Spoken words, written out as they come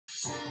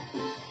Okay,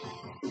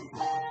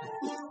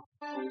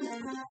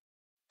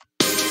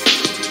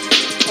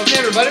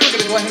 everybody, we're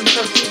going to go ahead and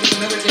proceed with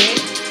another game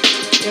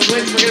in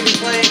which we're going to be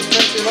playing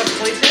Especially Let's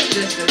Play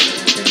Edition of the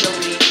Nintendo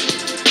Wii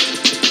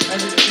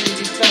as a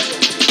 3D special.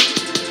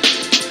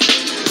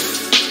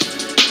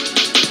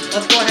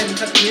 Let's go ahead and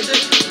cut the music.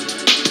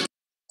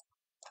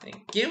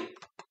 Thank you.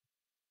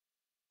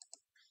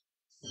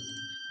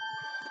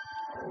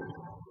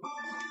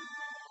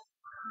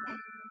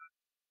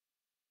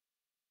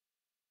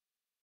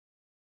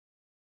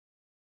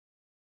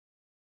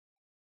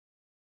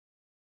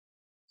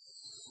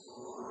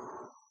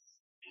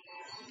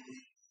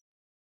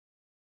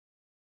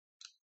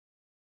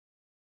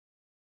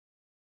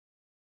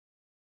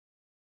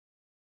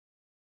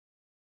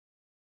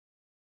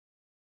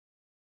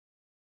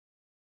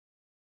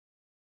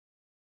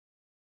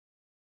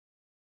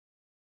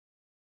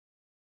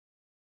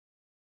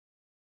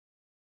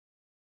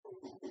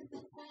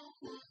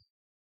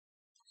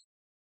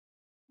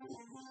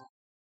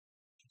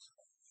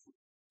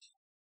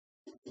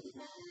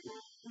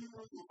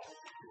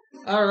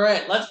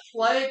 Alright, let's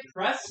play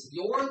Press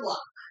Your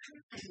Luck.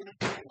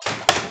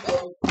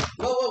 Whoa,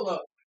 whoa, whoa, whoa.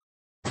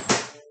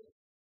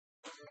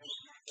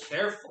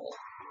 Careful.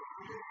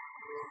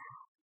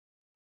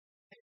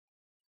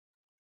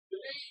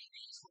 Today,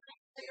 these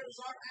players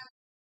are at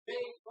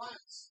big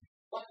ones.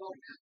 But no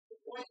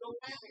point no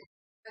panic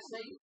as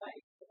they play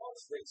the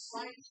most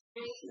exciting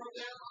game of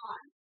their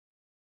life.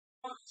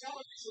 From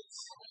television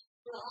set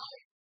to the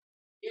height,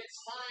 it's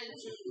time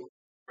to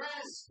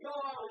press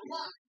your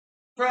luck.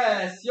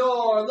 Press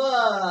your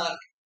luck.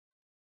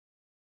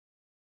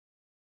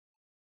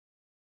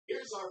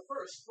 Here's our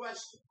first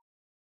question.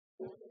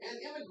 An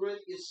immigrant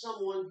is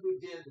someone who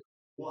did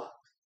what?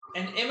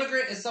 An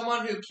immigrant is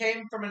someone who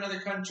came from another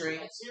country.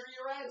 Let's hear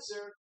your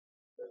answer.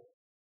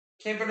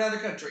 Came from another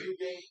country. You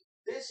gave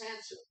this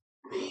answer.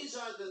 These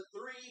are the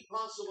three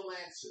possible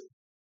answers.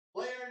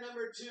 Player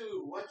number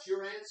 2, what's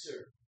your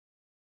answer?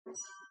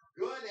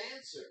 Good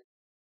answer.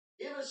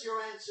 Give us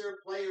your answer,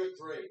 player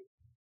 3.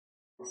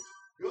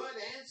 Good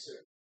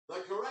answer.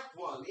 The correct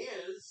one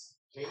is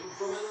came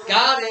from another.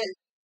 Got it.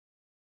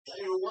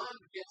 Player 1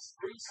 gets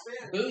 3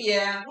 spins.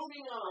 Booyah.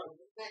 Moving on,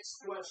 next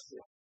question.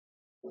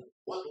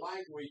 What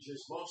language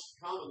is most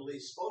commonly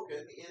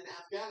spoken in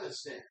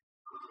Afghanistan?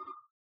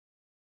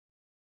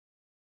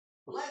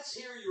 Let's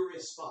hear your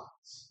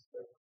response.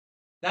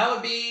 That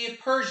would be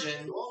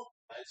Persian. Well,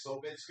 let's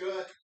hope it's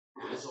good.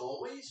 As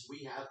always,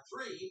 we have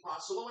 3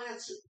 possible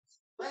answers.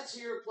 Let's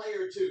hear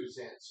player 2's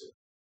answer.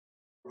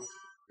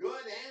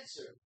 Good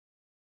answer.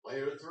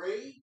 Player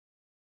 3?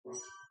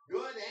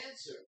 Good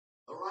answer.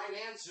 The right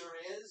answer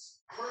is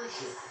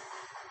Persian.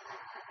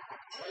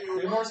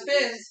 Player 3 more 1 spins.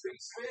 gets 3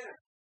 spins.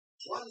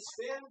 1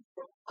 spin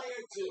for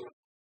player 2.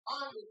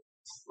 On to the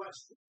next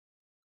question.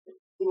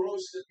 Who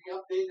hosted the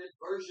updated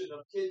version of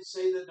Kids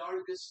Say the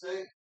Darndest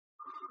Thing?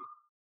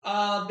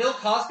 Bill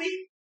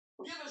Cosby?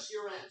 Give us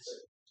your answer.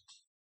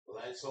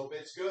 Let's hope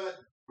it's good.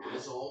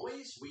 As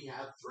always, we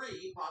have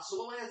 3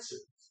 possible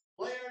answers.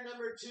 Player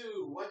number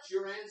 2, what's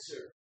your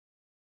answer?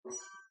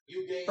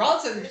 You gave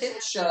Bronson this Pinch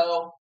answer.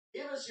 Show.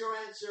 Give us your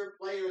answer,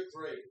 player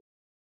 3.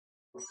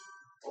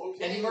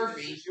 Okay, Eddie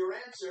Murphy. this is your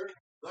answer.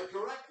 The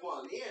correct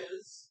one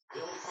is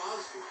Bill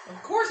Cosby.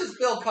 Of course it's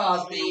Bill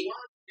Cosby. Player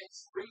 1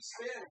 gets 3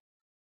 spins.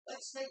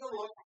 Let's take a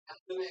look at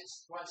the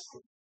next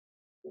question.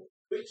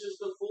 Which is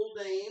the full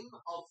name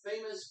of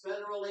famous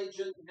federal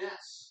agent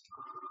Ness?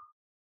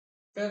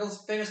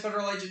 Famous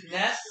federal agent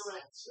Ness? Your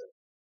answer.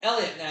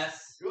 Elliot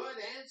Ness. Good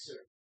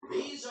answer.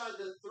 These are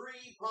the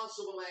 3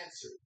 possible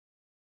answers.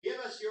 Give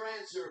us your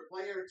answer,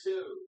 player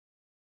 2.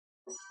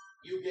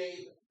 You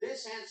gave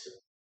this answer.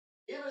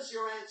 Give us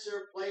your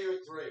answer, player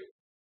 3.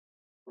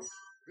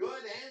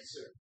 Good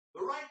answer.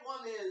 The right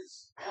one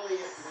is Elliot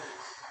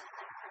Ness.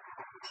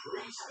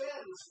 3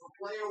 spins for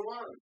player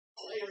 1.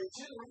 Player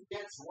 2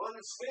 gets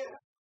 1 spin.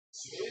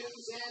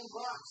 Spins and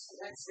bucks.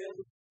 That's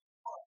it.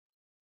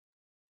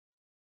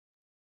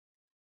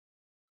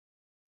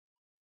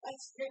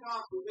 Let's kick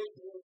off the big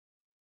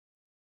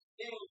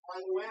game by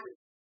the winner.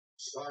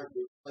 Start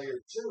with player 2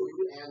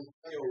 and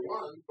player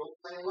 1 will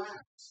play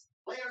last.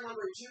 Player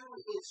number 2,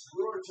 it's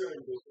your turn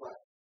to play.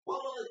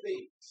 What will it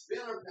be?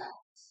 Spin or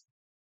pass?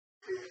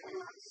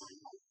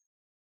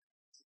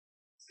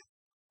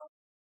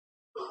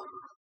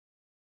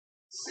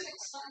 $600.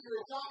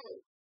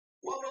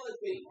 What will it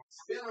be?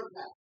 Spin or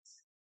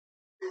pass?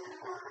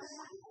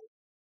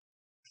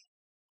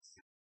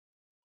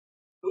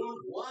 Move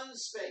 1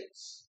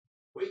 space.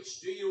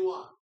 Which do you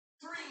want?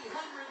 $300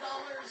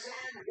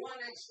 and 1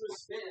 extra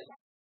spin.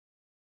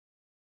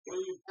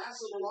 Will you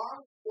pass it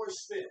along or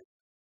spin?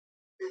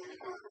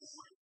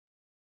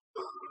 $450.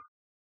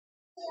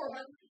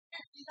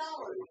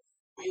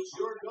 It's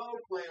your go,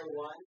 player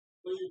 1.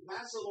 Will you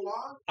pass it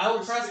along? I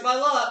will press my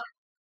luck.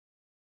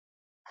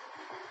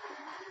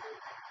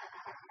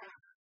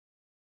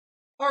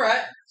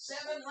 Alright.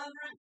 $750.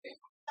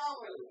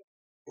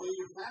 Will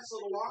you pass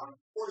it along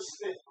or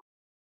spin?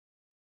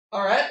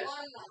 Alright. $100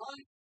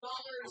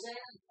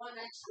 and 1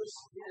 extra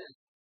spin.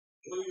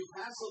 Will you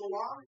pass it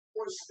along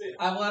or spin?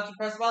 I will have to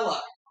press my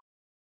luck.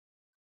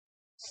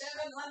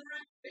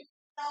 $750.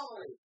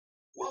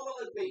 What will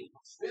it be?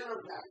 Spin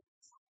or pass?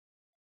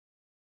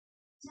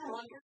 $250.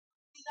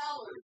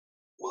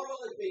 What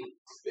will it be?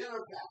 Spin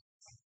or pass?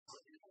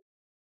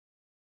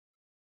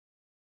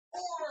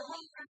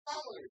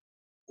 $400.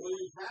 Will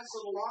you pass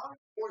it along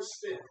or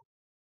spin?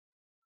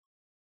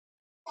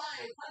 $500.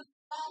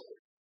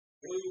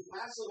 Will you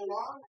pass it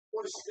along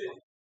or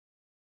spin?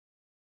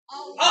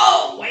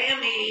 Oh,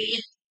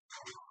 whammy!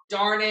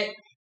 Darn it.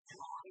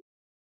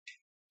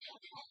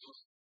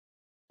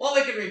 Well,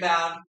 we can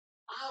rebound.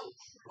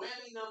 Ouch!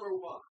 Whammy number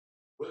 1.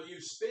 Will you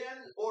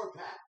spin or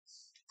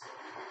pass?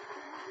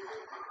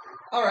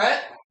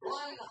 Alright. $100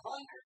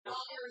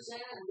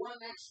 and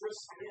 1 extra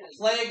spin.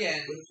 Play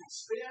again. Will you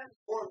spin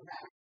or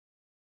pass?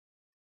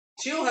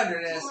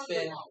 200 and a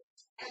spin.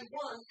 And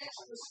 1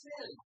 extra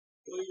spin.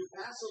 Will you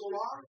pass it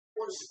along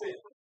or spin?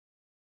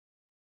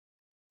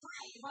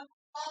 $300.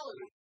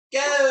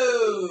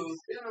 Go!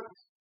 Spin or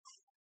pass?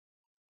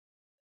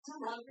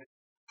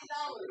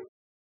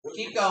 $250.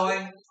 Keep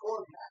going.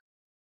 Or pass?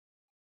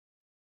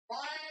 $525.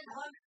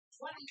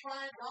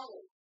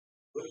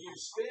 Will you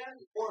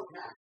spin or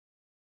pass?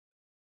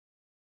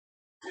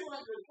 $200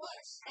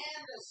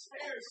 and a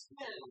spare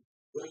spin.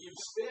 Will you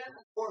spin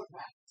or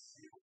pass?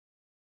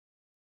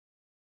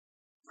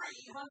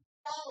 $300.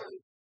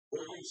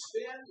 Will you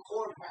spin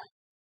or pass?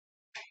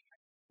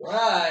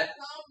 Right. $1,000.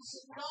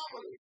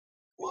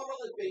 What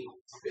will it be?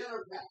 Spin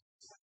or pass?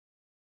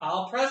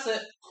 I'll press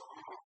it.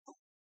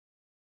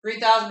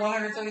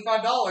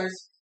 $3,175.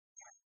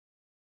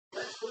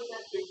 Let's put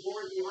that big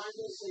board behind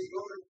us and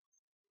go to...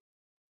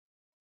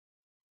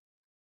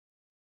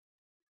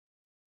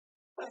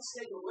 Let's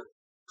take a look at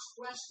this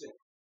question.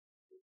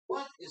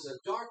 What is a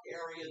dark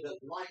area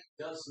that light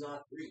does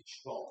not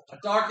reach called? A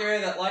dark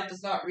area that light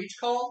does not reach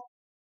called?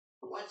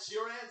 What's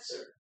your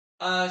answer?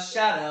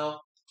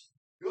 Shadow.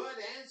 Good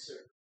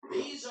answer.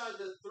 These are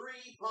the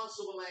 3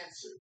 possible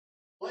answers.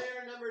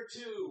 Player number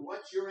 2,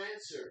 what's your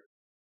answer?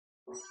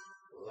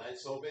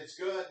 Let's hope it's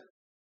good.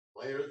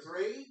 Player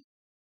 3?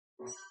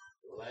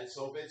 Let's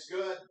hope it's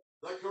good.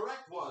 The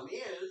correct one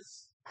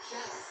is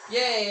shadow.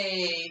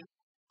 Yay!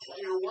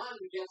 Player 1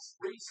 gets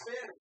 3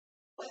 spins.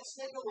 Let's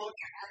take a look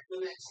at the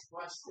next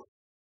question.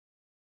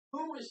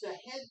 Who is the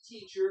head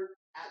teacher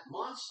at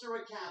Monster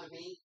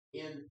Academy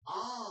in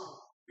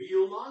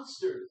Real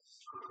Monsters?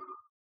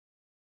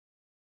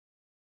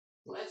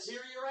 Let's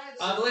hear your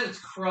answer. I believe it's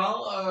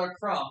Crumb.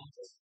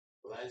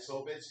 Let's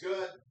hope it's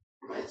good.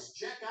 Let's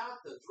check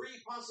out the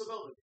 3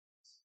 possibilities.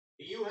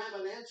 Do you have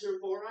an answer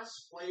for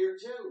us, player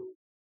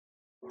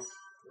 2?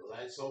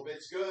 Let's hope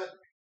it's good.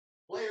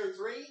 Player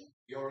 3,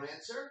 your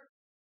answer?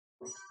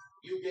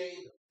 You gave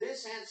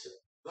this answer.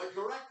 The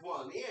correct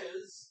one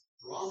is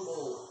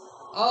Rumble.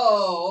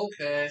 Oh,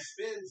 okay.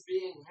 Spins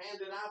being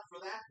handed out for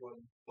that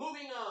one.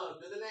 Moving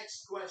on to the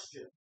next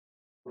question.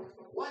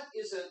 What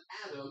is an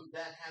atom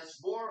that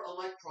has more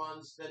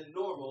electrons than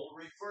normal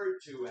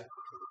referred to as?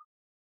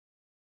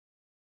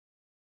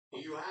 Do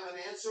you have an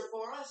answer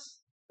for us?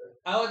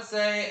 I would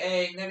say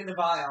a negative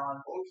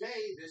ion.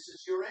 Okay, this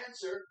is your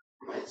answer.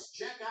 Let's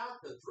check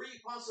out the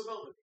 3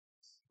 possibilities.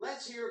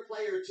 Let's hear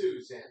player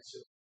 2's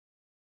answer.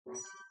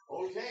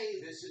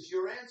 Okay, this is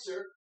your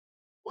answer.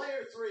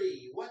 Player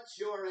 3, what's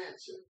your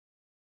answer?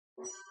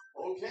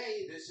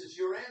 Okay, this is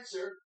your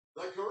answer.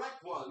 The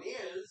correct one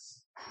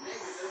is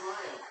negative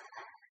ion.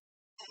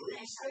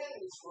 3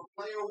 spins for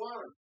player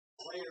 1.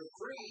 Player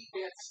 3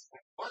 gets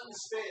 1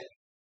 spin.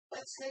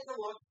 Let's take a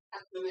look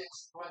at the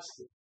next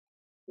question.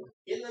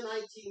 In the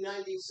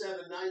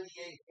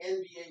 1997-98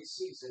 NBA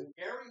season,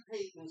 Gary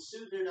Payton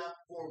suited up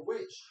for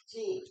which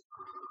team?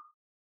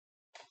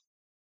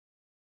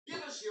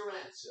 Give us your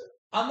answer.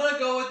 I'm going to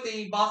go with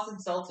the Boston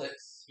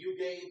Celtics. You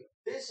gave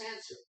this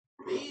answer.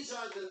 These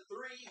are the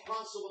 3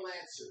 possible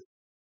answers.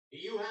 Do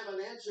you have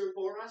an answer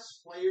for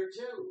us, player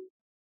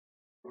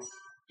 2?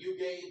 You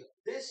gave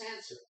this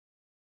answer.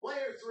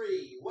 Player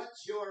 3,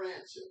 what's your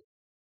answer?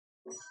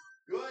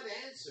 Good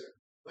answer.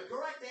 The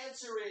correct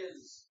answer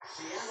is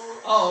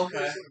Seattle. Oh,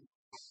 okay.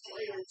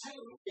 Player 2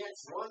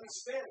 gets 1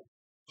 spin.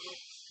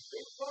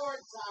 It's board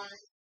time.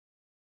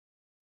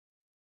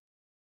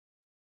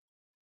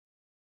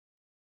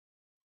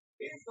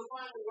 Here's the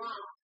final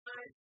round.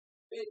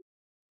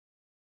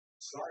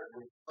 Start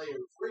with player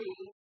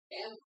 3,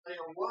 and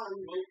player 1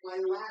 will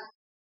play last.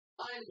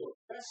 Time to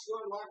press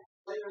your luck,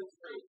 player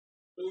 3.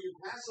 Will you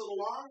pass it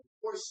along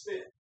or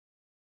spin?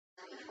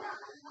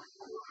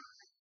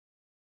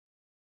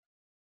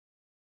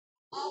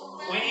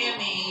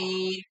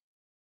 Whammy!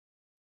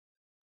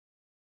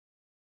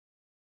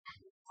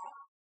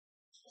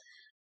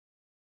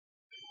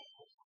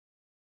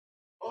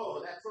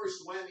 Oh, that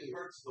first whammy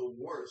hurts the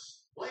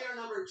worst. Player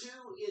number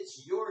 2,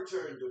 it's your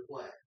turn to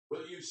play.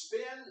 Will you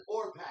spin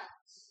or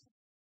pass?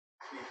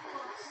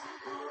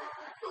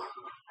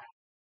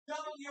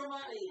 Double your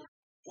money.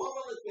 What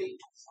will it be?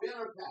 Spin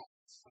or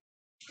pass?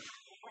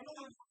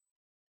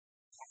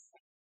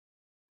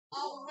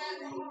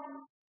 Already.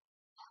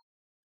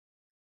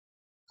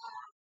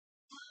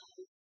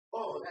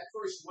 that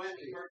first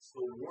whammy hurts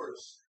the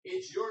worst.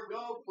 It's your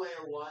go,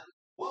 player one.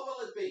 What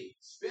will it be?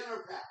 Spin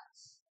or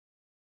pass?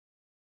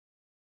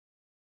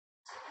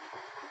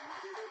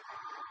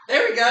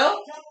 There we go.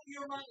 Double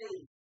your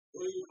money.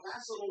 Will you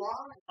pass it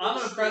along? I'm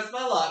going to press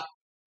my luck.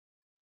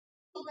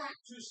 Go back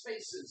 2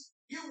 spaces.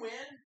 You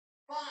win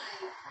 $5,000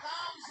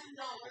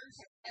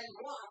 and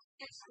 1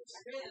 extra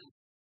spin.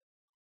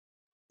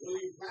 Will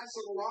you pass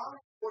it along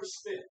or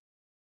spin?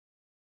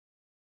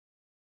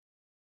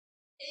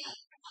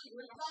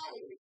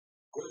 $800.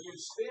 Will you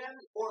spin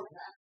or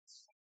pass?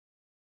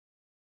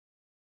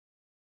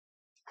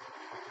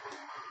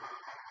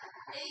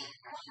 $800.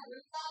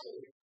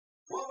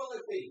 What will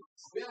it be?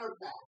 Spin or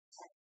pass?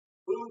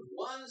 Move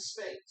 1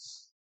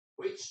 space.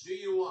 Which do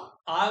you want?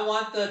 I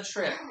want the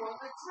trip. You want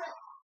the trip.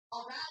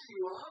 A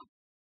value of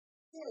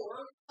 $4,000.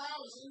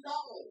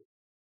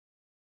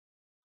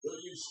 Will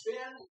you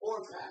spin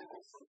or pass?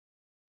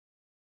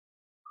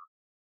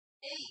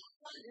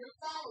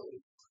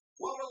 $800.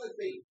 What will it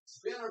be?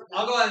 Spin or pass?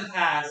 I'll go ahead and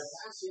pass.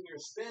 You're passing your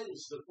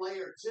spins to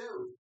player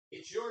 2.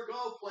 It's your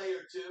go,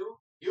 player 2.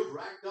 You've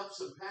racked up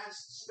some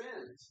past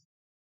spins.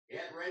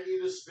 Get ready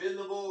to spin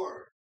the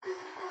board.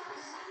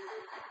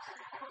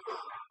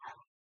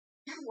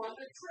 You won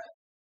the trip.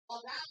 A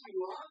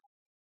value of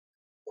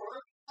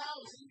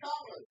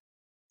 $4,000.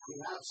 You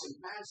have some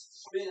past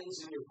spins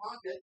in your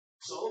pocket,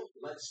 so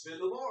let's spin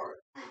the board.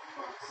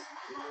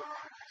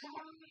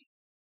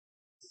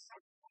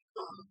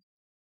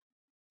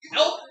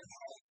 Nope.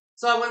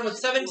 So I went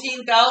with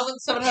 $17,750.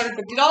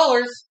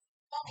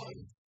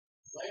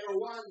 Player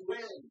 1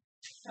 wins.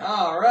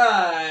 All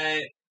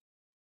right.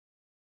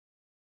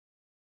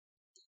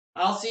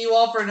 I'll see you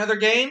all for another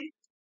game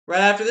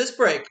right after this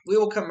break. We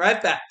will come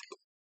right back.